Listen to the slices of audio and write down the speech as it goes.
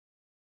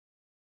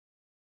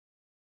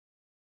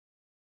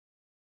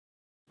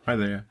Hi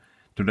there.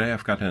 Today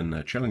I've got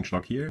a challenge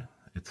lock here.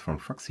 It's from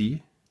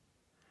Foxy.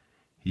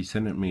 He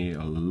sent it me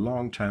a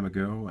long time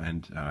ago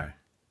and I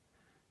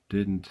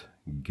didn't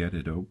get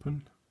it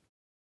open.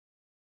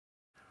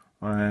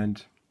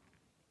 And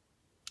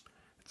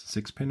it's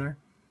a 6-pinner.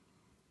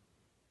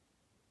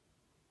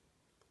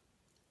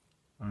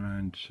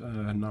 And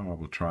now I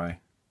will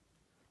try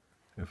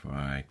if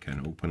I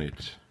can open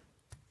it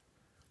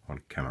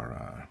on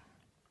camera.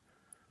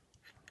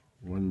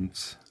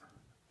 Once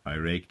I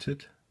raked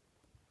it,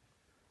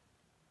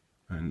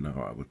 and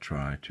now I will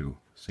try to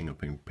single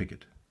pin pick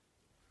it.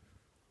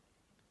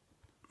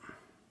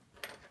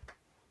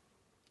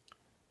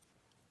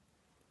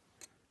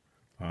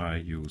 I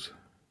use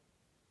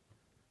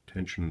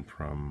tension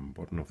from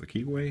bottom of the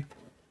keyway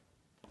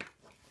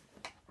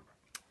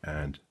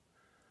and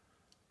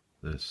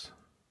this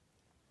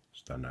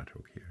standard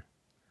hook here.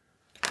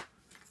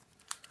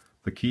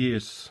 The key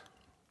is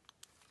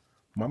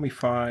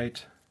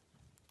mummified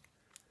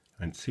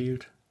and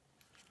sealed,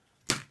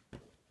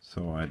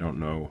 so I don't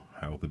know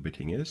how the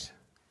bitting is,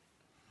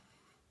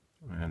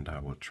 and I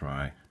will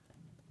try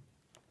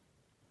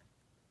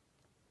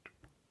to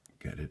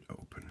get it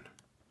open.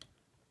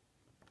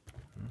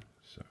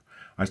 So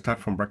I start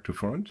from back to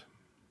front,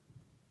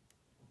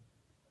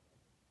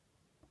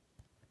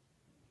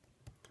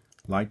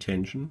 light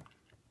tension,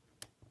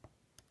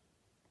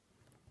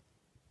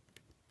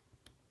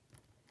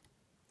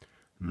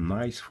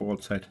 nice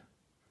fault set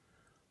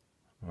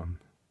on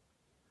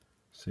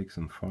 6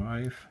 and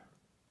 5,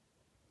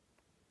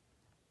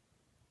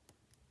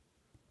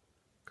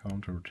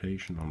 counter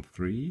rotation on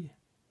 3,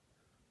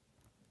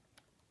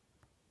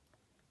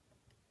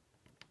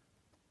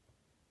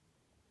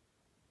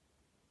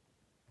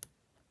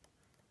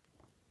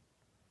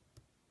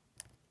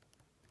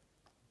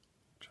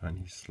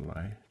 tiny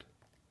slide.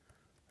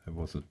 There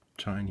was a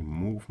tiny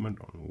movement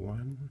on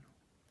 1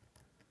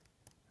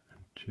 and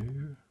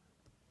 2.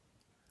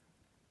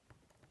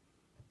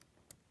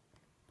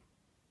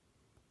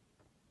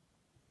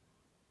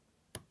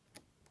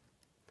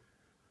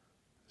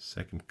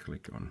 Second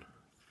click on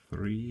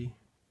 3,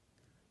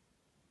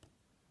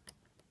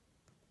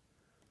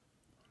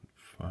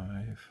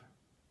 5,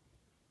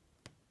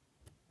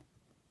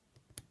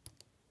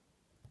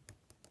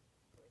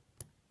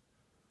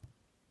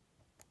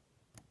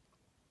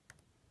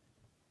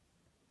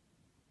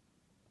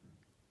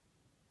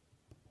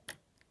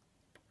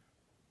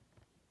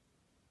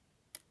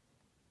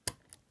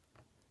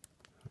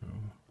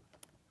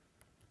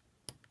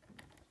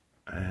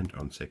 and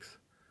on 6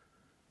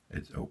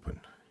 it's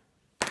open.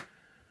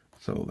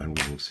 So then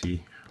we will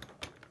see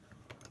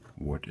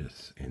what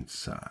is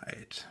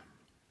inside.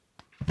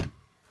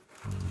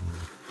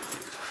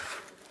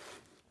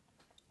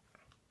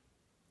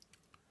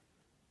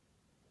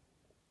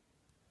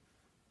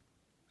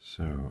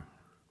 So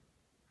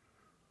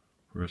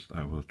first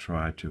I will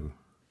try to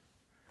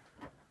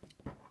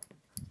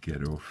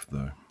get off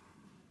the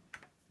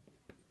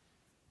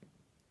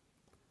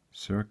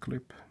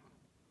circlip.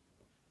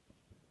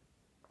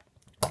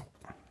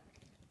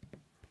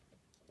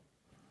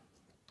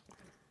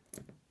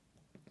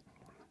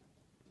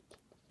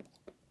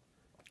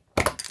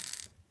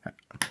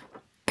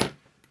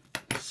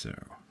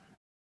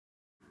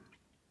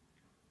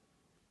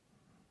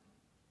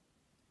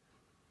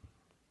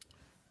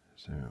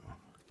 So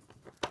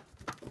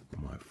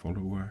my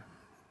follower.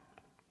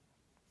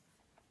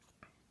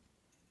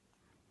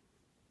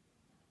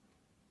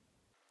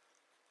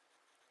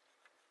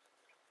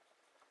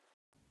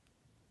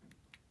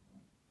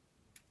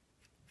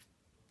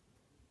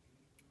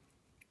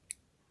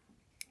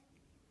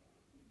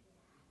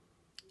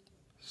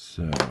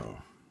 So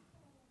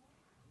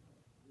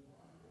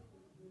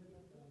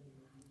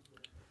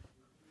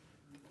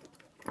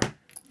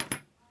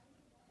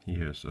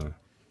here's a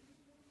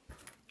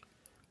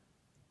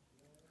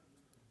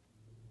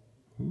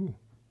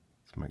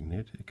it's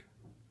magnetic.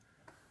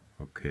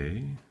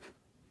 Okay,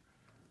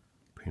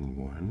 pin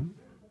 1,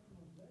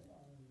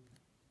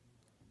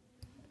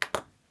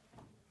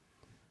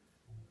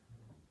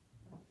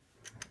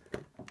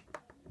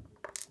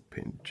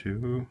 pin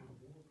 2,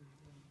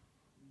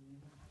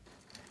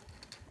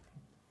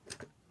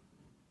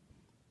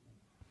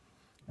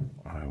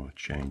 I will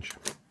change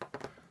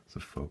the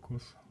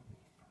focus.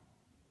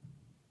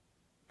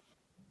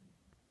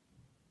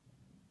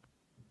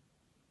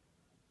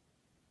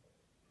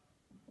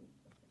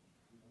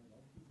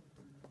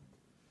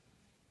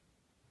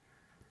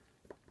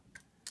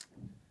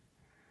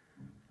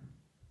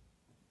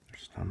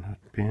 Standard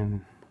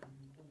pin.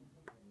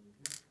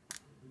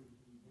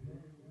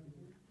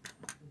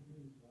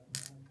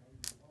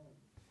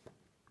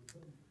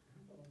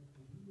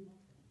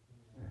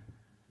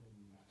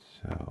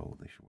 So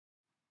this.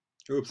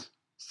 Oops,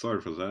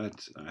 sorry for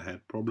that. I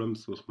had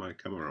problems with my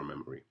camera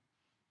memory.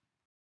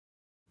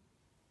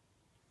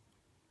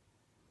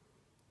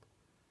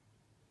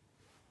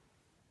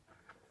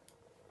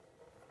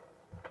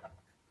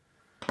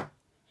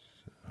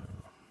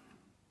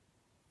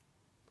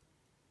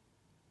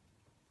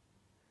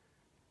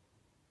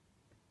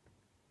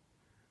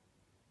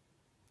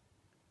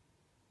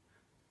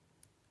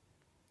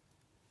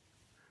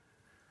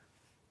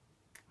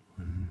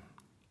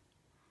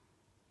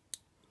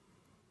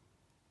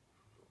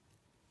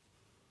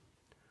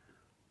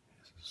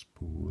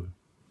 spool.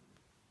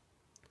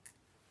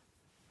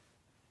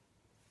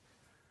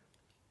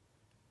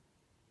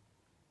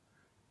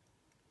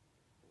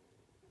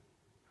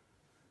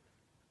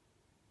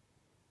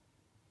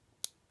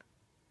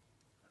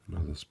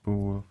 Another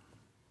spool.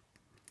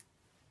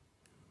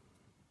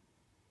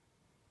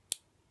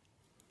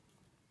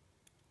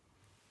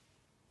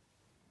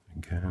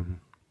 Again,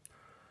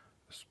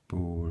 a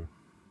spool.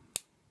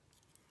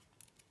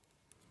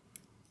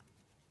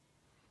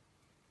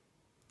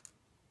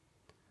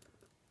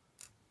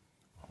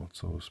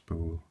 Also a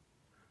spool.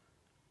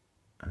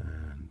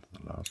 And the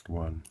last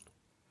one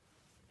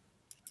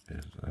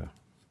is what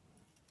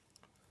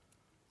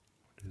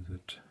is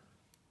it?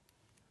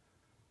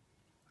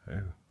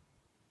 Oh,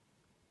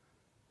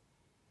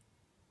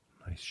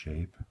 nice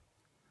shape.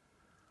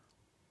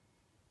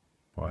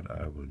 But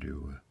I will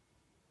do a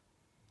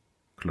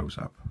close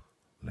up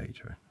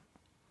later.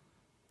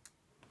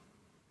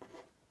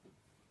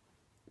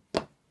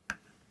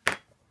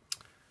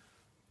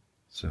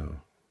 So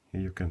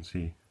here you can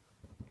see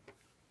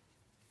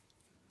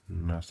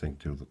nothing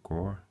to the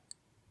core,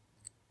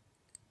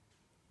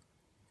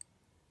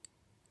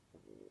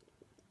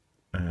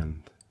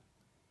 and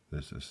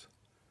this is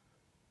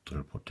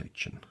drill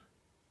protection.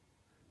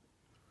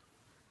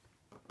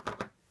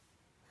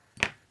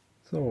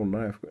 So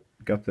now I've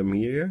got them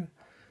here,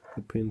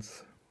 the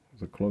pins,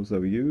 the closer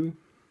view.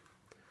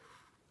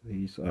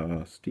 These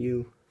are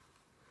steel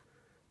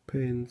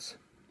pins.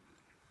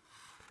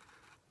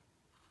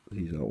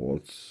 These are all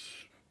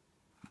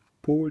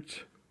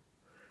ports,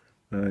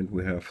 and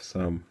we have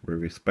some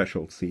very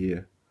specials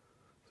here.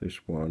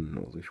 This one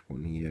or this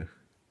one here.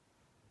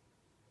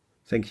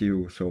 Thank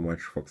you so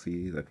much,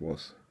 Foxy. That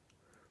was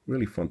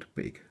really fun to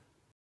bake.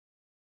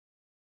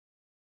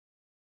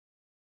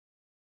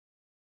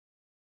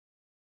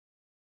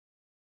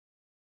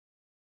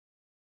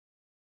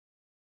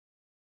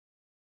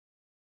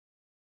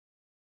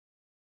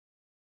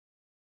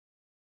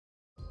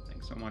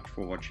 Thanks so much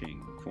for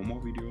watching. For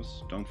more videos,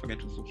 don't forget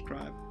to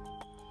subscribe.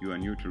 You are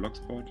new to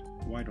Locksport?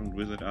 Why don't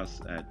visit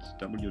us at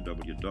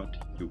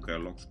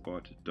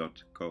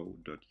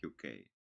www.uklocksport.co.uk.